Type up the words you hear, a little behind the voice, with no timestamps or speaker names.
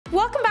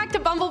back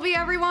to Bumblebee,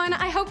 everyone.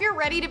 I hope you're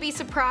ready to be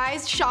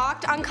surprised,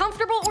 shocked,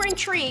 uncomfortable, or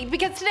intrigued,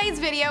 because today's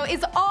video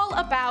is all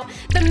about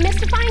the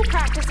mystifying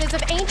practices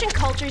of ancient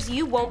cultures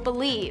you won't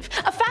believe.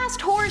 A fast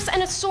horse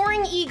and a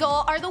soaring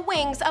eagle are the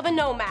wings of a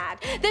nomad.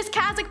 This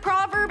Kazakh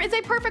proverb is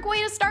a perfect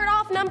way to start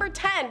off number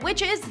 10,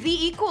 which is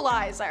the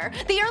equalizer.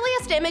 The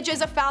earliest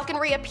images of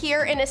falconry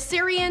appear in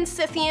Assyrian,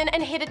 Scythian,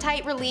 and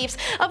Hittite reliefs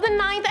of the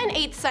 9th and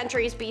 8th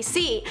centuries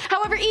BC.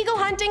 However, eagle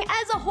hunting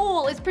as a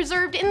whole is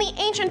preserved in the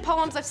ancient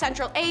poems of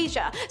Central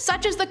Asia,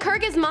 such as the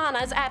Kyrgyz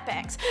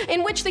epics,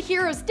 in which the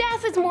hero's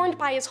death is mourned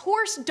by his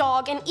horse,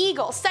 dog, and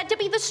eagle, said to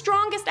be the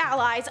strongest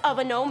allies of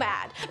a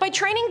nomad. By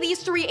training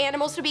these three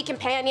animals to be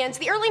companions,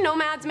 the early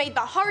nomads made the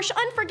harsh,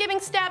 unforgiving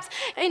steps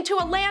into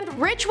a land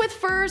rich with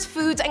furs,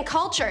 foods, and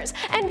cultures.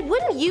 And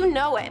wouldn't you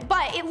know it,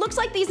 but it looks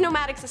like these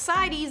nomadic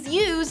societies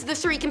use the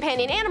three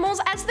companion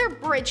animals as their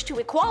bridge to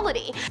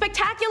equality.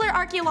 Spectacular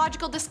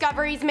archaeological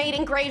discoveries made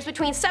in graves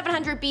between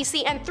 700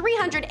 BC and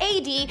 300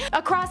 AD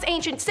across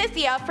ancient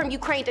Scythia from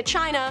Ukraine to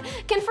China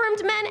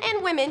confirmed men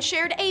and women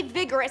shared a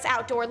vigorous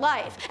outdoor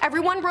life.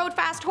 Everyone rode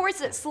fast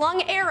horses,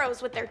 slung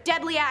arrows with their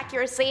deadly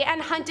accuracy,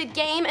 and hunted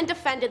game and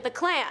defended the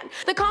clan.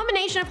 The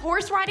combination of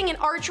horse riding and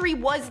archery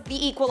was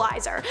the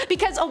equalizer,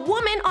 because a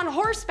woman on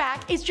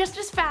horseback is just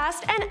as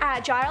fast and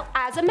agile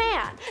as a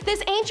man.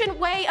 This ancient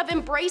way of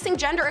embracing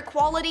gender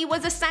equality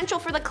was essential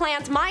for the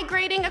clans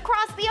migrating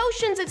across the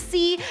oceans of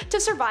sea to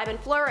survive and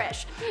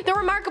flourish. The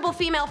remarkable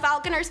female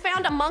falconers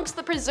found amongst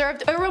the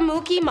preserved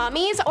Urumqi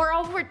mummies are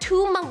over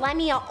 2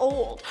 millennia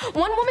old.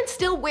 One woman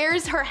still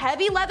wears her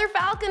heavy leather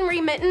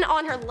falconry mitten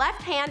on her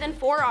left hand and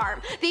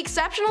forearm. The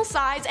exceptional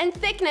size and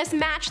thickness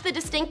match the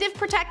distinctive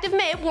protective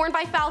mitt worn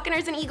by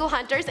falconers and eagle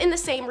hunters in the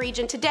same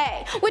region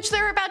today, which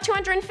there are about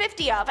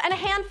 250 of, and a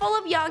handful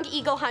of young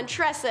eagle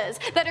huntresses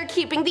that are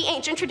keeping the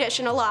ancient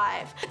tradition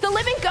alive. The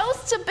living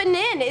ghosts of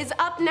Benin is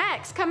up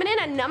next, coming in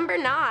at number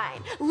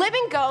 9.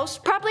 Living ghosts,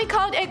 properly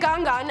called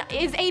Egangan,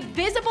 is a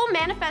visible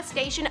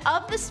manifestation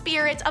of the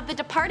spirits of the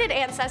departed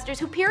ancestors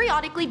who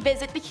periodically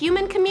visit the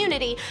human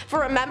community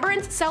for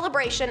remembrance,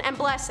 celebration, and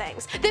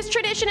blessings. This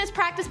tradition is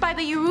practiced by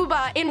the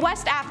Yoruba in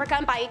West Africa,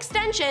 and by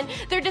extension,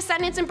 their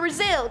descendants in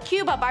Brazil,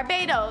 Cuba,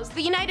 Barbados,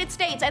 the United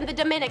States, and the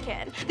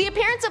Dominican. The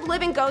appearance of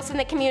living ghosts in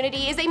the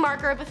community is a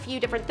marker of a few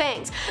different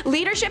things.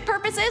 Leadership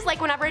purposes,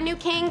 like whenever a new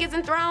king is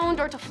enthroned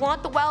or to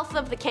flaunt the wealth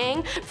of the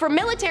king. For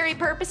military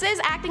purposes,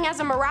 acting as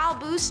a morale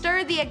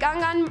booster, the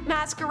Egangan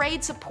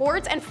masquerade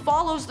supports and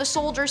follows the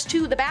soldiers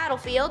to the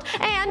battlefield.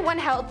 And when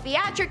held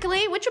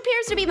theatrically, which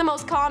appears to be the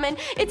most common,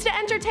 it's to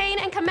entertain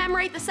and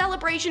commemorate the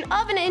celebration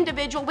of an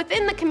individual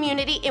within the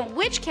community, in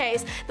which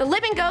case the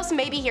living ghost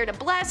may be here to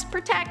bless,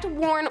 protect,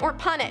 warn, or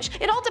punish.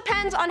 It all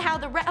depends on how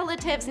the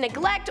relatives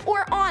neglect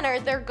or honor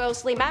their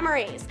ghostly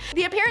memories.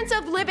 The appearance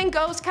of living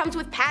ghosts comes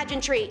with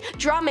pageantry,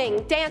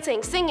 drumming,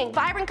 dancing, singing,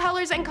 vibrant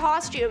colors, and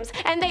costumes,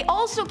 and they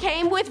also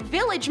came with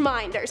village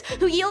minders,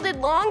 who yielded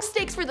long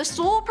sticks for the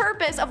sole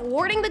purpose of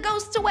warding the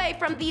ghosts away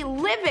from the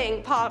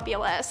living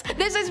populace.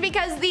 This is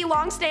because the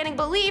long-standing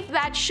belief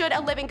that should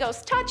a living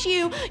ghost touch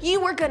you, you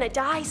were gonna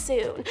die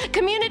soon.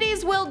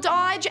 Communities will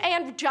dodge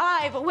and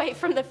jive away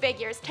from the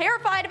figures,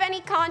 terrified of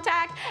any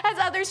contact, as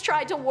others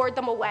tried to ward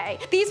them away.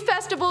 These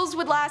festivals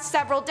would last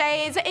several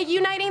days,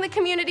 uniting the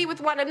community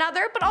with one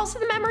another, but also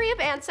the memory of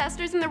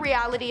ancestors and the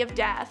reality of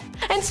death.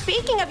 And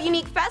speaking of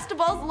unique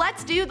festivals,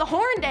 let's do the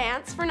horn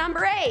dance for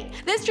number 8.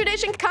 This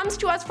tradition comes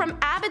to us from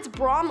Abbots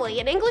Bromley,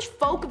 an English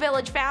folk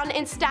village found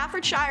in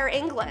Staffordshire,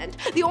 England.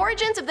 The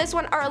origins of this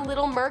one are a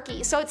little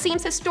murky, so it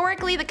seems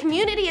historically the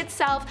community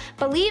itself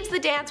believes the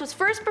dance was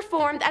first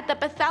performed at the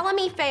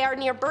Bartholomew Fair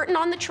near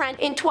Burton-on-the-Trent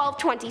in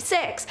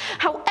 1226.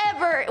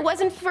 However, it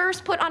wasn't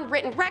first put on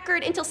written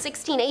record until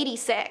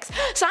 1686.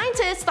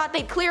 Scientists thought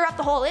they'd clear up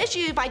the whole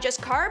issue by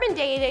just carbon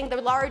dating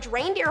the large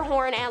reindeer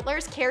horn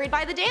antlers carried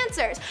by the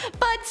dancers.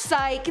 But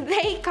psych,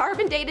 they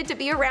carbon dated to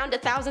be around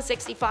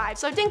 1065,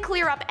 so it didn't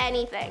clear up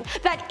anything.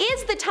 That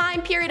is the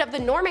time period of the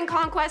Norman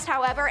conquest,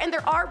 however, and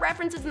there are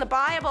references in the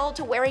Bible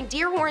to wearing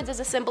deer horns as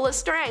a symbol of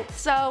strength,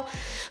 so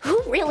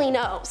who really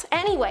knows?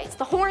 Anyways,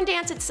 the horn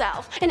dance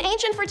itself, an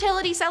ancient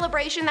fertility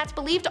celebration that's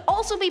believed to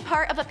also be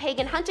part of a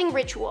pagan hunting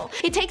ritual.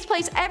 It takes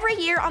place every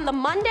year on the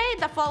Monday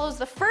that follows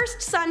the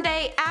first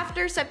Sunday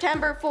after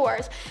September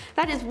 4th.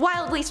 That is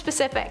wildly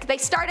specific. They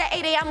start at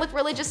 8 AM with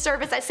religious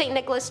service at St.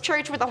 Nicholas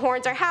Church, where the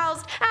horns are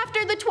housed.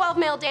 After, the 12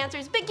 male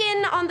dancers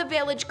begin on the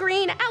village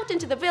green, out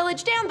into the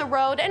village, down the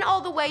road, and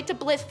all the way to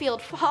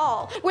Blithfield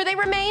Hall, where they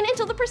remain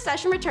until the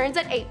procession returns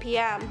at 8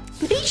 PM.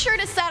 Be sure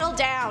to settle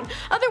down,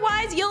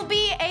 otherwise you'll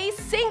be a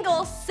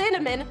single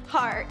cinnamon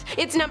heart.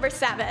 It's number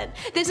 7.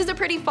 This is a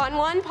pretty fun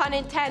one, pun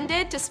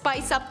intended, to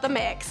spice up the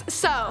mix.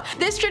 So,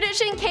 this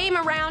tradition came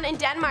around in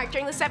Denmark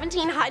during the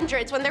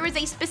 1700s, when there was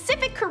a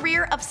specific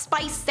career of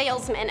spice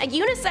salesman, a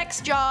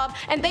unisex job,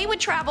 and they would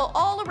travel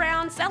all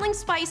around selling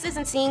spices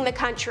and seeing the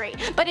country.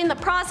 But in the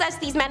process,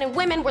 these men and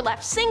women were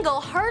left single,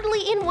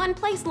 hardly in one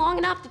place long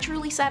enough to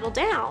truly settle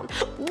down.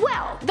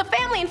 Well, the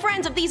family and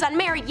friends of these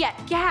unmarried yet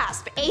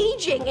gasp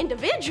aging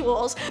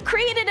individuals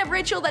created a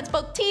ritual that's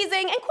both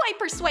teasing and quite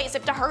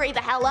persuasive to hurry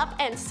the hell up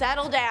and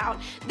settle down.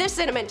 The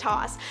cinnamon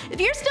toss. If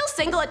you're still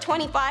single at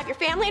 25, your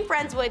family and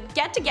friends would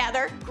get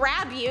together,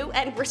 grab you,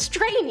 and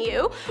restrain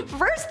you.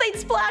 First they'd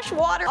splash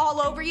water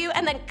all over you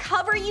and then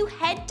cover you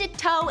head to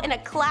toe in a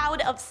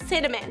cloud of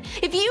cinnamon.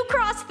 If you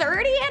cross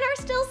 30 and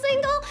are still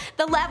single,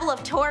 the level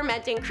of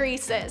torment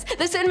increases.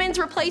 The cinnamon's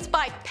replaced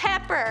by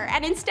pepper,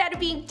 and instead of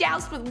being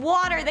doused with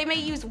water, they may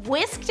use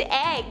whisked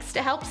eggs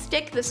to help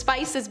stick the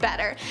spices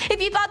better.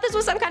 If you thought this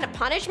was some kind of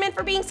punishment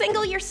for being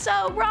single, you're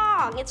so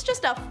wrong. It's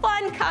just a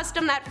fun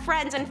custom that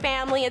friends and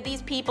family of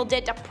these people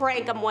did to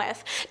prank them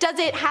with. Does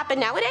it happen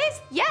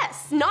nowadays?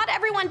 Yes, not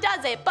everyone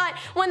does it, but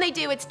when they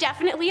do, it's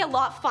definitely a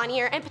lot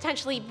funnier and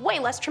potentially way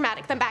less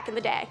traumatic than back in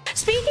the day.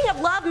 Speaking of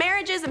love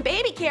marriages and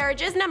baby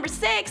carriages, number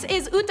 6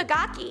 is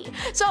utagaki.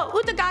 So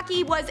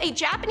utagaki was a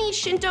Japanese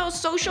Shinto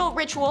social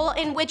ritual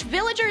in which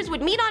villagers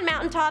would meet on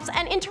mountaintops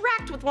and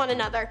interact with one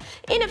another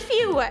in a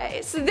few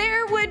ways.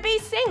 There would be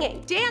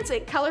singing,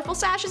 dancing, colorful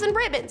sashes and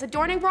ribbons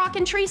adorning rock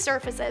and tree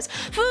surfaces.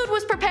 Food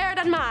was prepared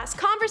en masse,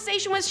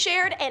 conversation was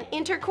shared, and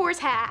intercourse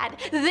had.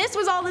 This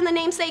was all in the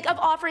namesake of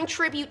offering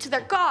tribute to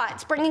their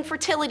gods, bringing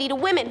fertility to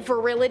women,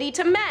 virility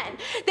to men.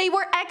 They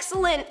were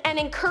excellent and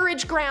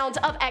encouraged grounds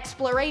of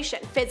exploration,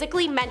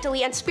 physically,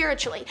 mentally, and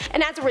spiritually,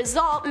 and as a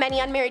result, many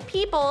unmarried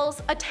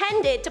peoples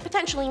attended to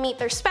potentially meet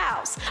their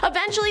spouse.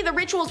 Eventually, the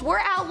rituals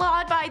were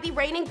outlawed by the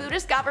reigning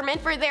Buddhist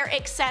government for their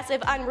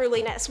excessive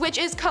unruliness, which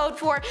is code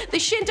for the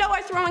Shinto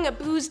are throwing a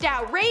boozed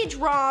out rage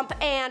romp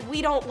and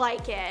we don't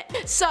like it.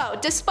 So,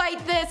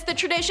 despite this, the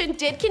tradition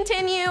did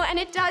continue, and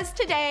it does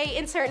today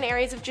in certain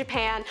areas of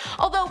Japan,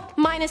 although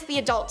minus the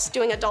adults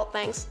doing adult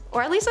things.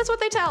 Or at least that's what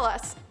they tell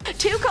us.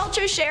 Two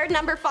cultures shared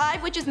number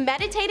 5, which is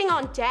meditating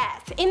on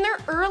death. In their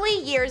early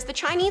years, the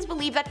Chinese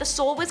believed that the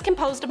soul was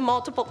composed of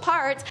multiple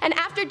parts and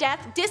after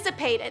death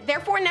dissipated,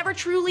 therefore never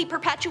truly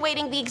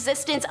perpetuating the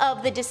existence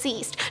of the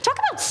deceased. Talk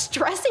about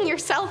stressing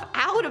yourself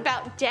out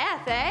about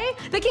death, eh?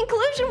 The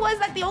conclusion was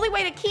that the only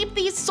way to keep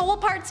these soul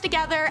parts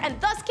together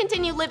and thus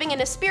continue living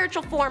in a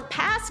spiritual form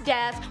past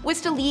death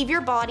was to leave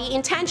your body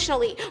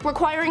intentionally,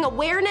 requiring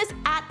awareness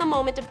at the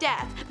moment of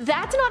death.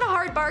 That's not a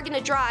hard bargain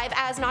to drive,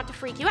 as not to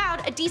freak you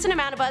out, a decent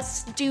amount of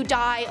us do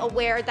die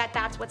aware that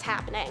that's what's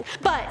happening.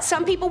 But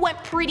some people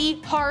went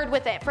pretty hard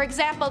with it. For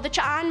example, the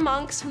Chan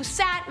monks who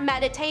sat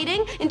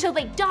meditating until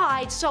they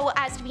died so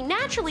as to be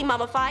naturally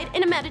mummified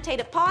in a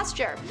meditative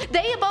posture.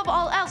 They, above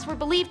all else, were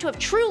believed to have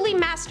truly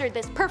mastered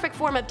this perfect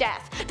form of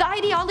death. The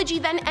ideology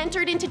then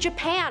entered into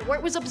Japan, where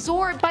it was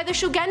absorbed by the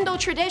Shugendo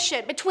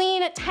tradition.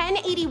 Between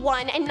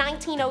 1081 and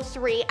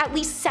 1903, at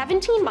least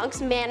 17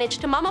 monks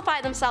managed to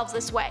mummify themselves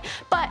this way,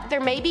 but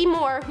there may be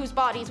more whose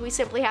bodies we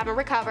simply haven't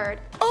recovered.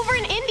 Over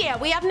in India,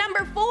 we have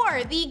number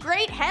 4, the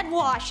Great Head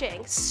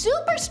Washing.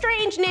 Super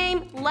strange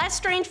name, less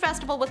strange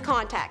festival with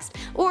context.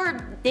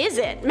 Or is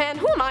it? Man,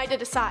 who am I to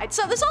decide?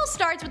 So this all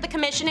starts with the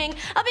commissioning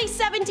of a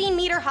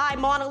 17-meter high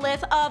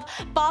monolith of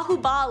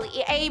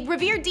Bahubali, a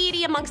revered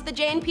deity amongst the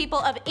Jain people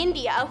of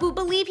India who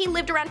believe he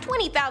lived around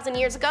 20,000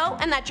 years ago,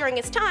 and that during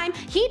his time,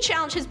 he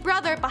challenged his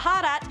brother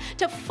Bharat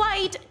to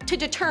fight to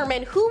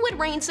determine who would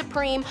reign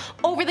supreme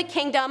over the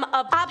kingdom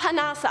of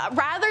Abhanasa,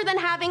 rather than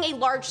having a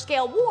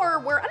large-scale war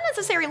where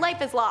unnecessary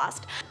life is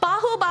lost.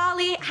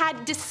 Bahubali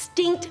had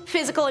distinct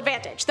physical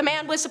advantage. The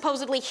man was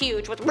supposedly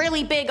huge with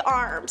really big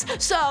arms.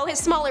 So his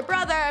smaller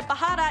brother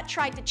Bharat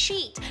tried to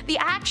cheat. The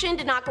action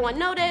did not go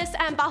unnoticed,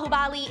 and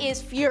Bahubali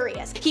is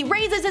furious. He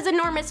raises his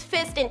enormous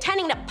fist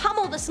intending to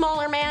pummel the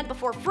smaller man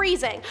before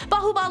freezing.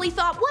 Bahubali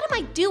thought, what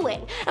am I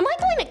doing? Am I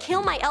going to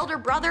kill my elder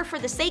brother for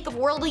the sake of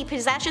worldly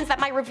possessions that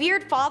my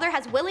revered father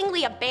has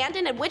willingly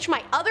abandoned and which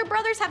my other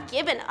brothers have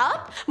given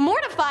up?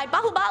 Mortified,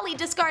 Bahubali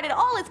discarded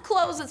all his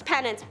clothes as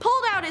penance,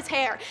 pulled out his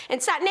hair,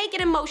 and sat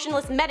naked and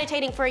motionless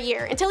meditating for a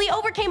year until he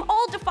overcame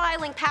all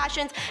defiling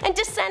passions and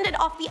descended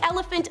off the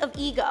elephant of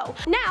ego.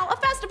 Now, a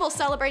festival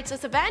celebrates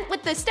this event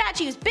with the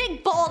statue's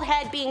big bald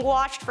head being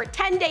washed for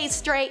 10 days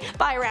straight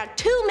by around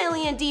 2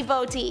 million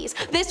devotees.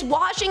 This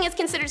washing is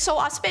considered so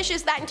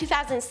auspicious that in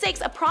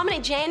 2006, a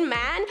prominent Jain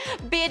man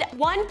bid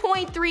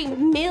 $1.3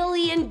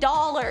 million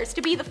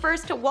to be the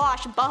first to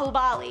wash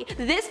Bahubali.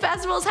 This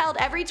festival is held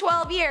every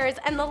 12 years,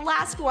 and the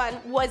last one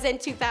was in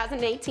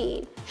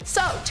 2018.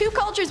 So, two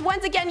cultures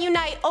once again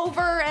unite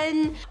over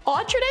an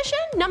odd tradition.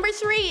 Number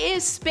 3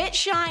 is spit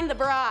shine the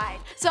bride.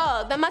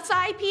 So, the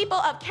Maasai people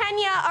of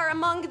Kenya are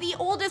among the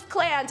oldest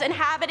clans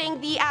inhabiting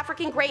the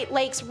African Great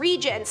Lakes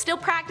region, still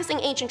practicing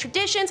ancient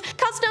traditions,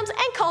 customs,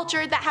 and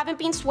culture that haven't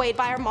been swayed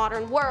by our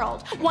modern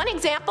world. One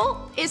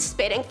example is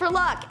spitting for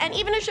luck, and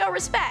even to show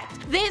respect.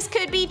 This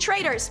could be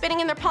traders spitting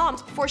in their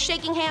palms before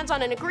shaking hands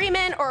on an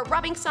agreement or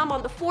rubbing some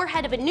on the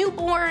forehead of a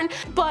newborn.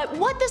 But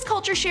what this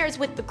culture shares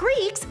with the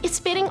Greeks is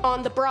spitting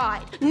on the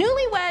bride.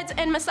 Newlyweds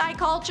in Maasai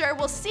culture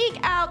will seek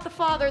out the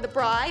father of the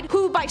bride,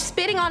 who by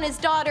spitting on his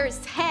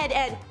daughter's head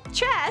and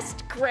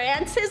chest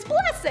grants his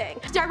blessing.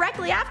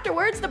 Directly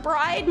afterwards, the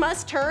bride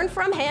must turn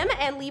from him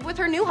and leave with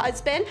her new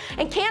husband,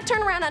 and can't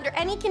turn around under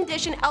any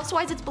condition,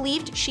 elsewise it's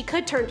believed she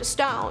could turn to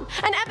stone.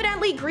 And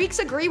evidently Greeks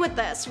agree with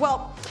this.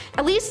 Well,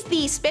 at least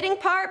the spitting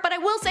part, but I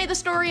will say the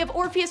story of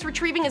Orpheus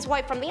retrieving his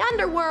wife from the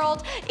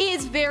underworld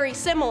is very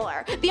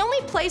similar. The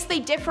only place they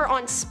differ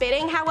on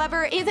spitting,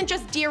 however, isn't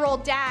just dear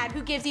old dad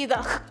who gives you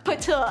the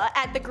patuh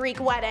at the Greek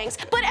weddings,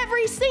 but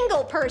every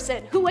single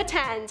person who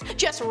attends,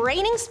 just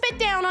raining spit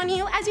down on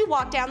you as you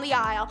walk down the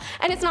aisle.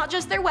 And it's not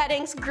just their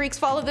weddings, Greeks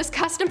follow this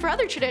custom for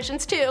other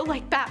traditions too,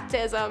 like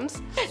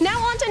baptisms. Now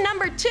on to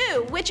number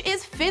 2, which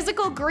is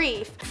physical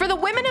grief. For the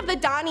women of the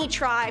Dani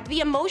tribe, the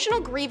emotional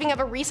grieving of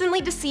a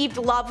recently deceived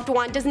loved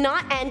one does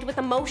not end with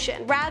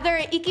emotion, rather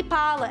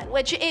ikipalen,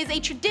 which is a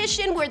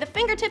tradition where the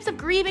fingertips of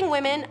grieving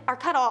women are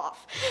cut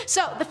off.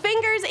 So the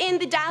fingers in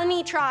the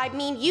Dani tribe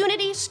mean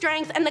unity,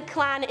 strength, and the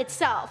clan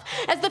itself.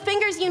 As the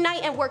fingers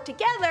unite and work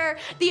together,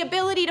 the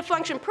ability to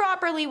function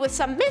properly with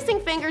some missing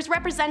fingers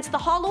represents the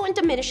hollow and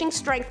diminishing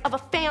strength of a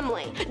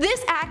family.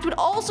 This act would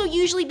also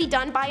usually be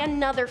done by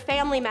another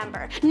family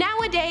member.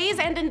 Nowadays,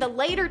 and in the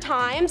later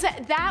times,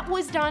 that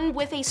was done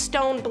with a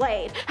stone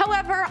blade.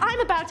 However, I'm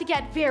about to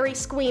get very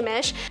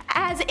squeamish,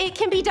 as it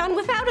can be done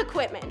without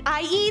equipment,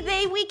 i.e.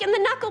 they weaken the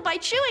knuckle by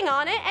chewing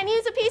on it and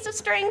use a piece of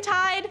string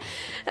tied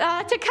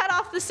to cut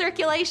off the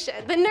circulation.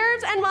 The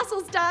nerves and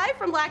muscles die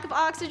from lack of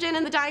oxygen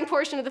and the dying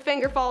portion of the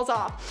finger falls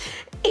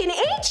off. In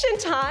ancient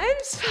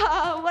times,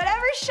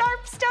 whatever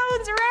sharp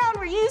stones around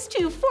were used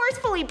to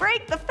forcefully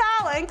break the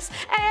phalanx,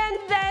 and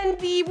then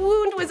the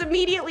wound was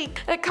immediately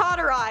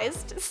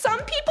cauterized. Some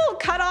people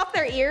cut off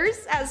their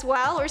ears as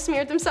well, or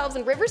smeared themselves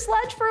in river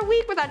sludge for a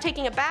week without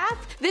taking a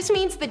bath. This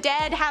means the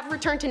dead have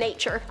returned to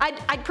nature.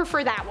 I'd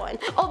prefer that one.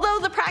 Although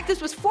the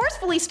practice was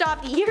forcefully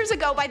stopped years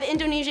ago by the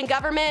Indonesian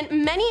government,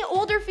 many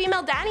older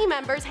female Dani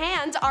members'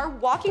 hands are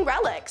walking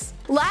relics.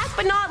 Last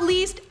but not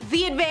least,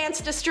 the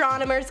advanced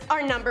astronomers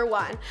are number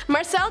 1.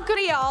 Marcel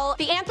Curial,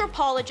 the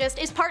anthropologist,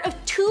 is part of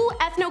 2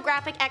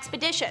 ethnographic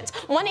expeditions,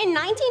 one in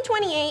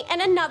 1928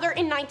 and another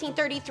in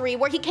 1933,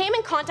 where he came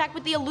in contact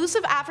with the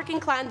elusive African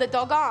clan the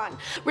Dogon.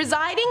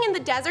 Residing in the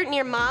desert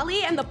near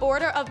Mali and the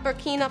border of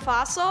Burkina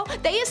Faso,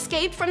 they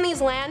escaped from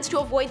these lands to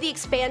avoid the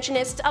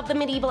expansionists of the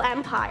medieval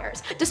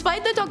empires.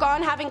 Despite the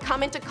Dogon having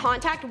come into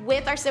contact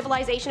with our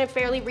civilization in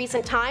fairly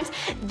recent times,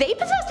 they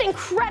possessed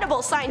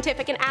incredible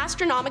scientific and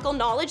astronomical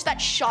knowledge that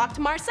shocked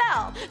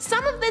Marcel.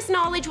 Some of this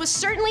knowledge was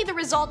certainly the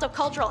result of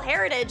cultural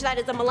heritage that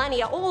is a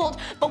millennia old,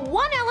 but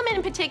one element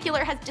in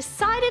particular has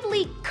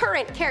decidedly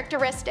current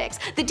characteristics: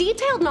 the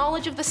detailed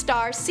knowledge of the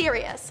star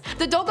Sirius.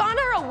 The Dogon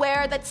are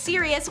aware that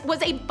Sirius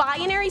was a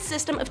binary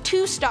system of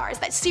 2 stars,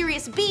 that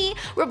Sirius B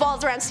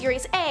revolves around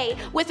Sirius A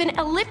with an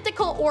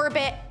elliptical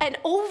orbit and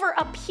over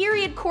a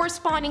period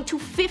corresponding to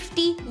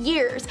 50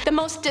 years. The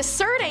most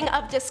discerning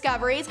of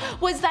discoveries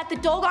was that the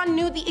Dogon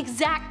knew the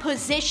exact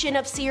position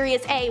of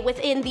Sirius A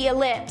within the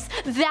ellipse.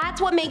 That's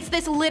what makes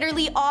this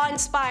literally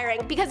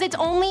awe-inspiring, because it's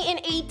only in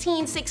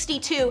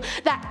 1862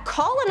 that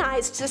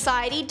colonized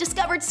society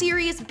discovered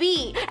Sirius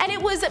B, and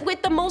it was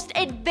with the most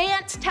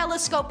advanced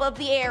telescope of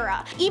the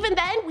era. Even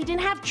then, we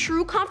didn't have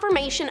true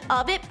confirmation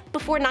of it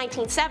before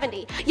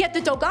 1970, yet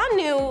the Dogon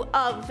knew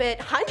of it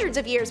hundreds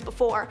of years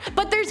before.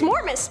 But there's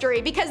more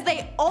mystery, because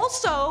they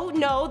also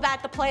know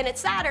that the planet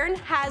Saturn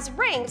has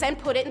rings and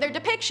put it in their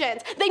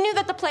depictions. They knew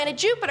that the planet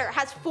Jupiter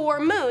has 4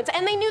 moons,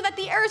 and they knew that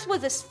the Earth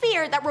was a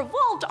sphere that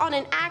revolved on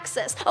an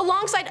axis,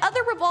 alongside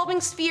other revolving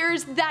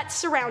spheres that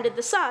surrounded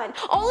the sun.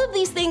 All of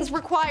these things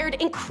required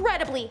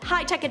incredibly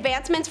high-tech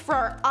advancements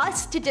for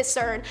us to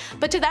discern,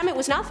 but to them it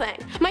was nothing.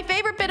 My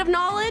favorite bit of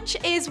knowledge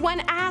is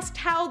when asked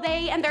how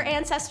they and their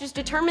ancestors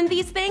determined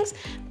these things,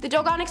 the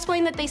Dogon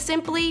explained that they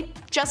simply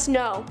just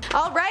know.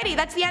 Alrighty,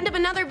 that's the end of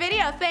another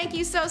video. Thank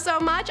you so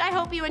much. I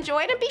hope you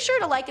enjoyed, and be sure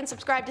to like and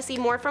subscribe to see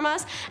more from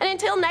us. And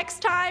until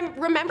next time,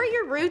 remember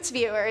your roots,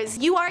 viewers.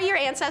 You are your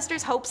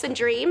ancestors' hopes and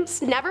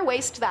dreams. Never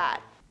waste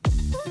that.